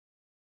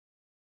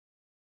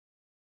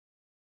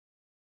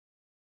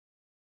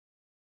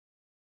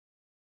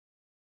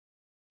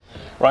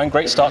Ryan,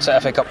 great start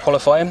to FA Cup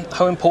qualifying.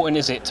 How important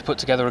is it to put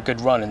together a good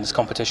run in this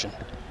competition?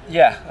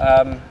 Yeah,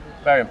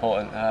 very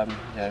important.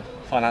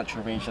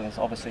 Financial reasons,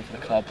 obviously for the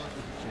club,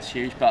 is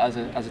huge. But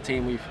as a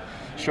team, we've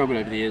struggled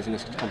over the years in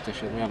this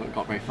competition. We haven't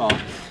got very far,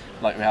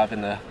 like we have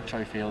in the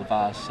trophy or the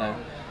Vase. So,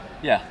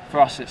 yeah, for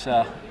us, it's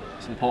an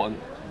important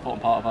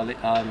part of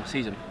our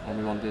season, and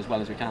we want to do as well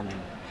as we can. And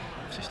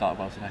obviously, started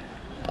well today.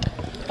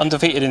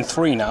 Undefeated in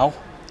 3 now.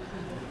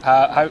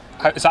 How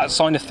is that a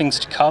sign of things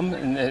to come?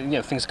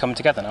 And things are coming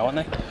together now, aren't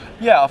they?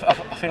 Yeah, I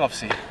think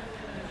obviously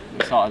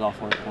we started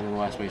off one of the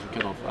worst ways we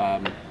could have,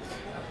 and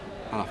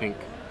I think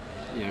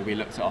we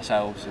looked at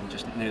ourselves and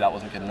just knew that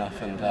wasn't good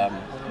enough, and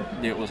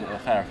knew it wasn't a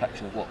fair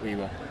reflection of what we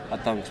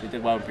had done, because we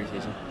did well in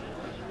pre-season.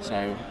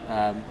 So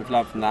we've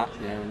learned from that,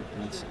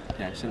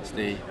 and since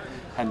the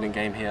Hendon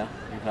game here,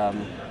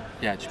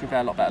 we've just been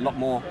a lot better, a lot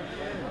more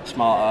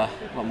smarter,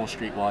 a lot more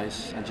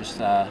streetwise, and just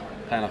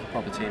playing like a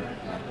proper team.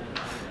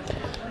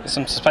 There's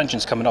some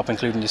suspensions coming up,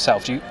 including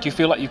yourself. Do you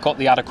feel like you've got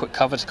the adequate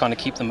cover to kind of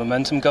keep the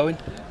momentum going?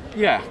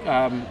 Yeah,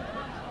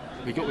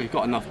 we've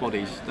got enough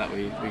bodies that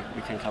we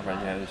can cover.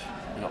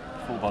 We've got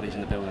full bodies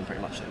in the building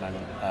pretty much at the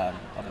moment,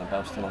 other than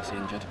Bell's still obviously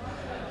injured.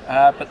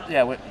 But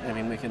yeah, we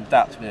can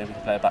adapt. We can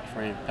play a back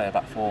 3, play a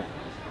back 4.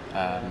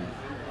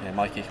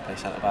 Mikey can play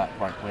centre back,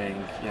 right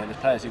wing. There's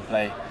players who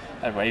play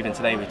everywhere. Even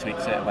today we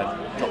tweaked it,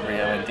 dropped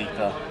Rio in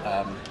deeper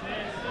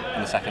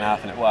in the second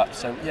half, and it worked.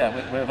 So yeah,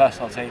 we're a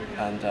versatile team,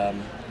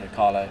 and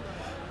Carlo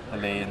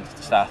and Lee and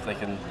the staff, they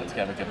can put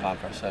together a good plan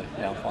for us. So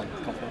yeah, I'm fine,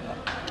 confident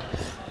with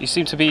that. You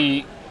seem to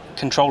be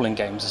controlling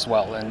games as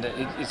well, and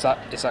is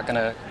that going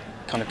to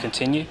kind of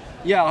continue?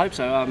 Yeah, I hope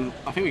so.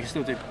 I think we can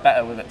still do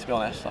better with it, to be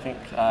honest. I think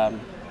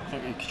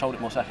we controlled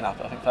it more second half,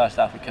 but I think first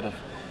half we could have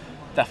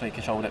definitely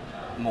controlled it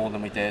more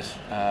than we did.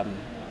 I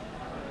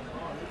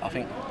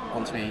think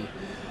once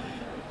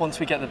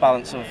we get the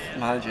balance of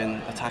managing,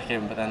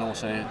 attacking, but then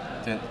also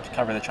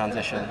covering the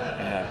transition,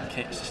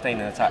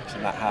 sustaining attacks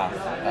in that half,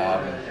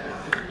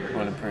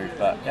 will improve.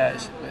 But yeah,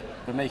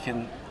 we're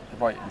making the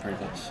right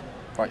improvements,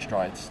 right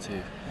strides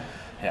to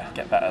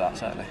get better at that,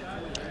 certainly.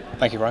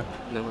 Thank you, Ryan.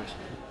 No worries.